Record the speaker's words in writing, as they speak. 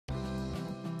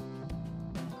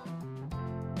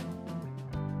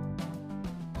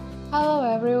Hello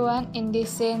everyone, in this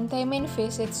scene, Taemin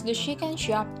visits the chicken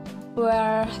shop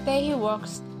where Taehee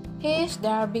works. He is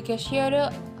there because Yodo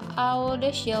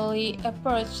audaciously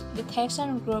approached the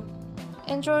Taesan group,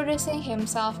 introducing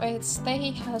himself as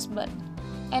Taehee's husband,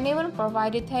 and even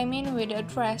provided Taemin with the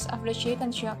address of the chicken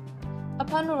shop.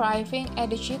 Upon arriving at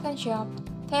the chicken shop,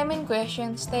 Taemin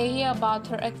questions Taehee about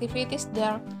her activities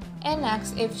there and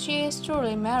asks if she is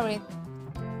truly married.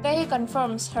 Taehee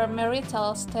confirms her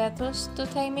marital status to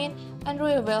Taemin and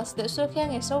reveals that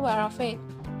Sookyang is aware of it.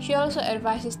 She also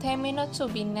advises Taemin not to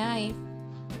be naive.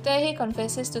 Taehee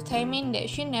confesses to Taemin that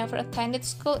she never attended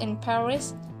school in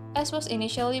Paris, as was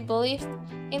initially believed.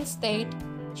 Instead,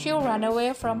 she ran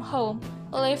away from home,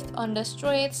 lived on the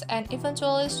streets, and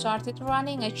eventually started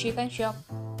running a chicken shop.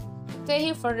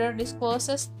 Taehee further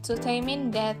discloses to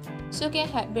Taemin that Sookyang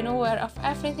had been aware of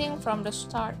everything from the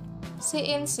start.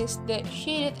 She insists that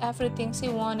she did everything she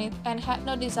wanted and had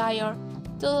no desire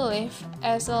to live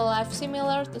as a life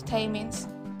similar to Taemin's.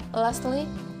 Lastly,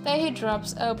 Taehee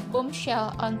drops a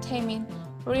bombshell on Taemin,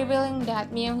 revealing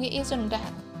that Myunghee isn't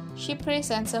dead. She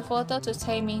presents a photo to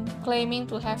Taemin, claiming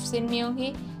to have seen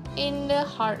Myunghee in the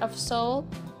Heart of Seoul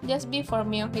just before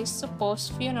Myunghee's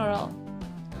supposed funeral.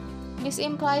 This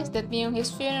implies that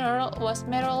Myunghee's funeral was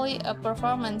merely a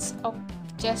performance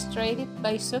orchestrated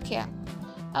by Sookyang.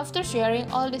 After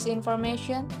sharing all this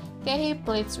information, Taehee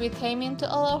pleads with Taemin to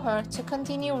allow her to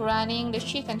continue running the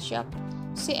chicken shop.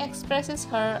 She expresses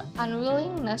her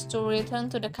unwillingness to return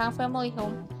to the Kang family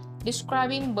home,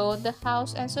 describing both the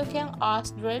house and Sookyang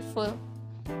as dreadful.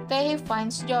 Taehee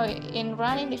finds joy in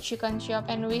running the chicken shop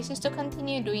and wishes to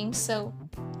continue doing so.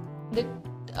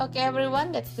 Okay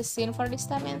everyone, that's the scene for this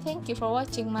time, and thank you for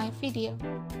watching my video.